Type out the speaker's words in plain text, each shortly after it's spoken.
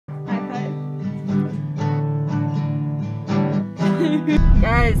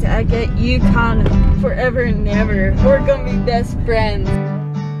Guys, I get Yukon forever and ever. We're gonna be best friends.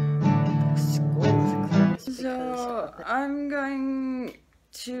 So I'm going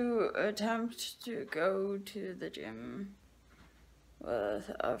to attempt to go to the gym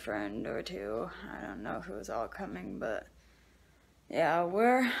with a friend or two. I don't know who's all coming, but yeah,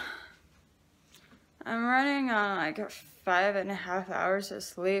 I'm running on like 5.5 hours of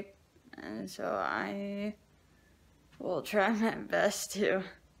sleep, and so I will try my best to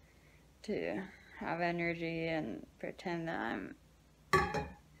have energy and pretend that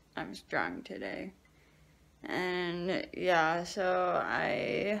I'm strong today. And yeah, so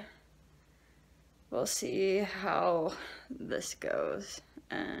I will see how this goes.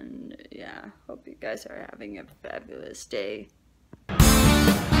 And yeah, hope you guys are having a fabulous day.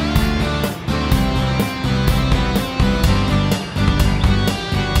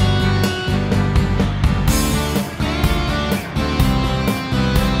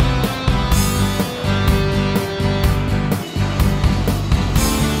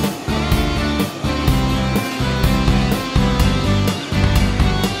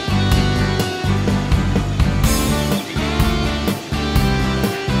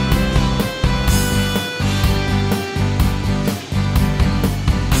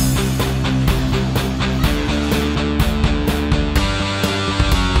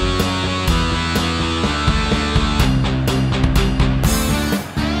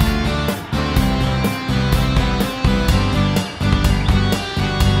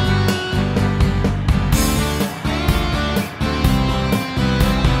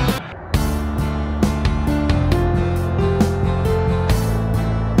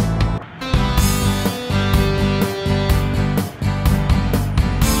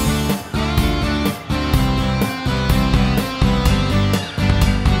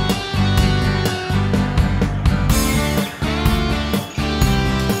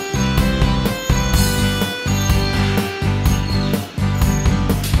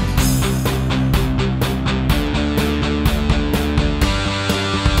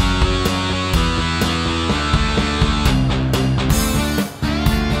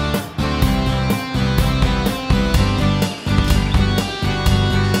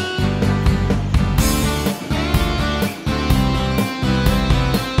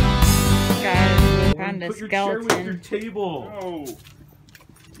 The skeleton your table. Oh.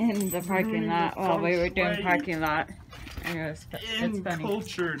 In the parking lot while we were doing parking lot. And it's funny.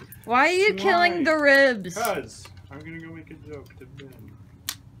 Cultured. Why are you killing the ribs? Because I'm gonna go make a joke to Ben.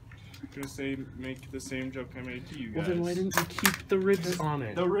 I'm gonna make the same joke I made to you guys. Well, then why didn't you keep the ribs on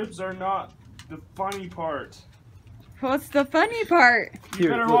it? The ribs are not the funny part. What's the funny part? You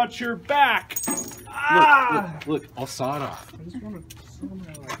better watch your back. Look, I'll saw it off. I just want to saw my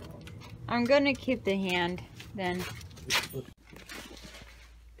leg off. I'm gonna keep the hand then.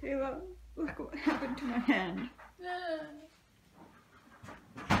 Kayla, look what happened to my hand.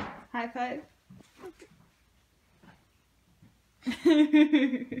 High five.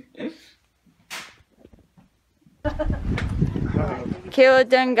 Kayla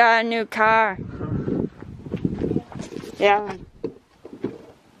done got a new car. Yeah.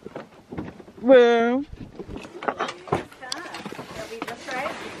 Well.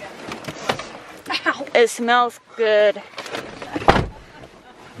 It smells good.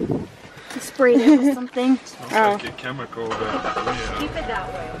 Sprayed it with something. Smells like a chemical, but yeah. Keep it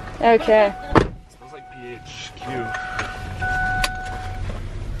that way. Okay. It smells like PHQ.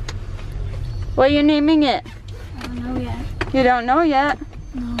 What are you naming it? I don't know yet. You don't know yet?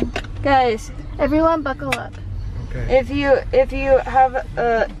 No. Guys, everyone buckle up. Okay. If you have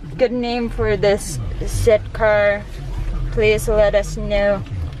a good name for this set car, please let us know.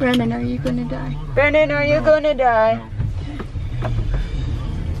 Brandon, are you gonna die? Brandon, are you gonna die? No.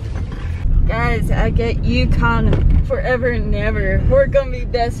 Guys, I get Yukon forever and ever. We're gonna be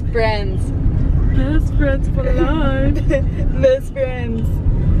best friends. Best friends for life. Best friends.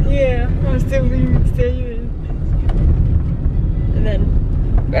 Yeah, I'm still being excited. And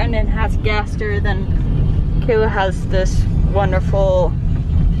then Brandon has Gaster, then Kayla has this wonderful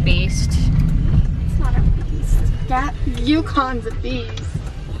beast. It's not a beast. Yukon's a beast.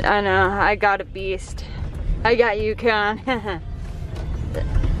 I know, I got a beast. I got Yukon.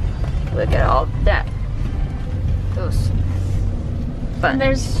 Look at all that. Those buttons. And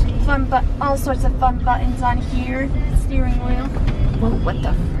there's all sorts of fun buttons on here. Steering wheel. Whoa, what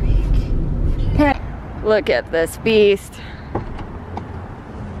the freak? Look at this beast.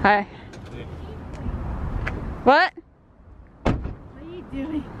 Hi. What? What are you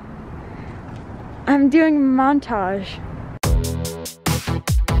doing? I'm doing montage.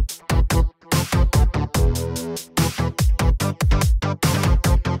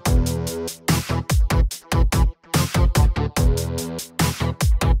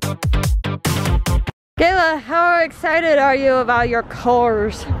 Kayla, how excited are you about your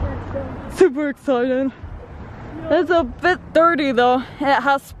cars? Super excited. It's a bit dirty though. It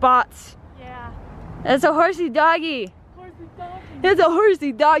has spots. Yeah. It's a horsey doggy. Horsey doggy. It's a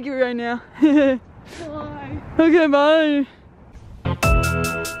horsey doggy right now. Bye. Okay, bye.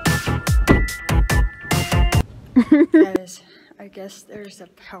 Guys, I guess there's a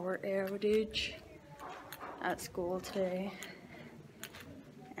power outage at school today.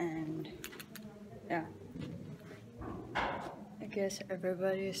 And yeah, I guess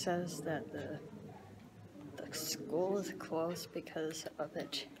everybody says that the school is closed because of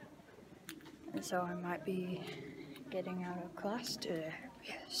it. And so I might be getting out of class today.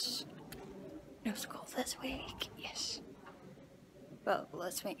 Yes. No school this week. Yes. But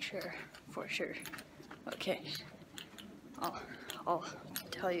let's make sure for sure. Okay. I'll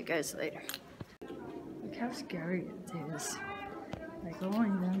tell you guys later. Look how scary it is. Like only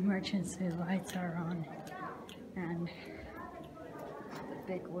the emergency lights are on. And the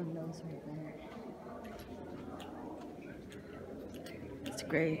big windows right there. It's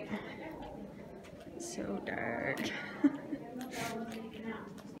great. It's so dark.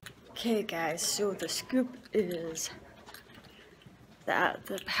 Okay guys, so the scoop is that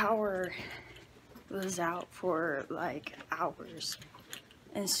the power was out for like hours.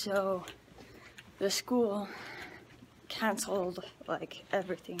 And so the school canceled like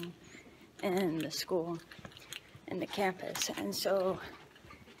everything in the school, in the campus. And so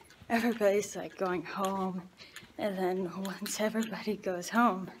everybody's like going home. And then once everybody goes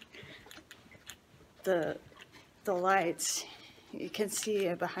home, the lights, you can see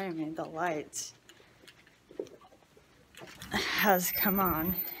it behind me, the lights has come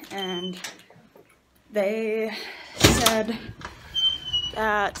on, and they said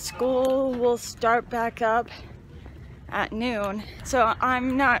that school will start back up at noon. So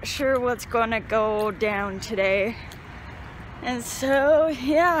I'm not sure what's gonna go down today. And so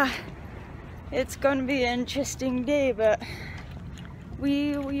yeah, it's gonna be an interesting day, but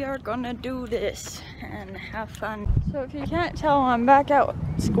we are gonna do this and have fun. So if you can't tell, I'm back at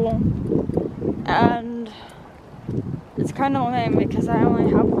school, and it's kind of lame because I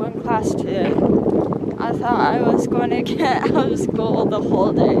only have one class today. I thought I was going to get out of school the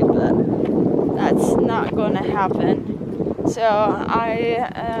whole day, but that's not going to happen. So I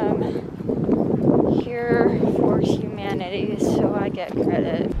am here for humanities, so I get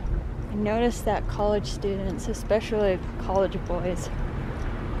credit. I noticed that college students, especially college boys,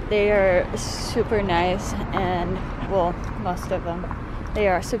 they are super nice, and well, most of them, they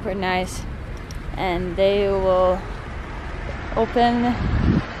are super nice, and they will open,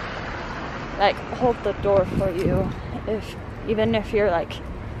 like hold the door for you. Even if you're like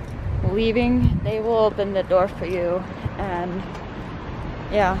leaving, they will open the door for you. And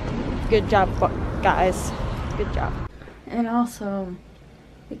yeah, good job guys, good job. And also,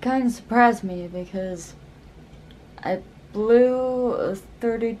 it kind of surprised me because I blew a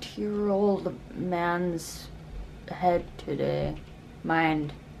 32-year-old man's head today.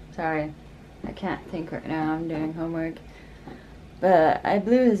 Sorry, I can't think right now, I'm doing homework. But I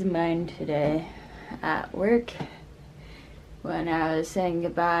blew his mind today at work when I was saying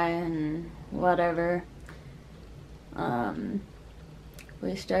goodbye and whatever.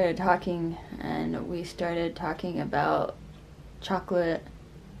 We started talking, and we started talking about chocolate,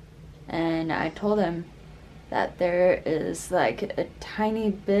 and I told him that there is like a tiny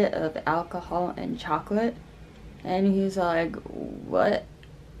bit of alcohol in chocolate, and he's like, what?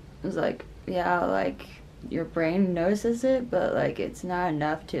 I was like, yeah, like your brain notices it, but like it's not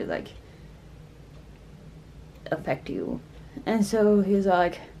enough to like affect you. And so he's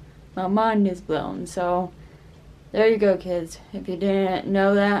like, my mind is blown. So there you go, kids. If you didn't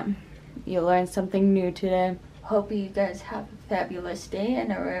know that, you learned something new today. Hope you guys have a fabulous day,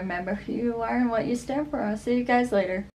 and remember who you are and what you stand for. I'll see you guys later.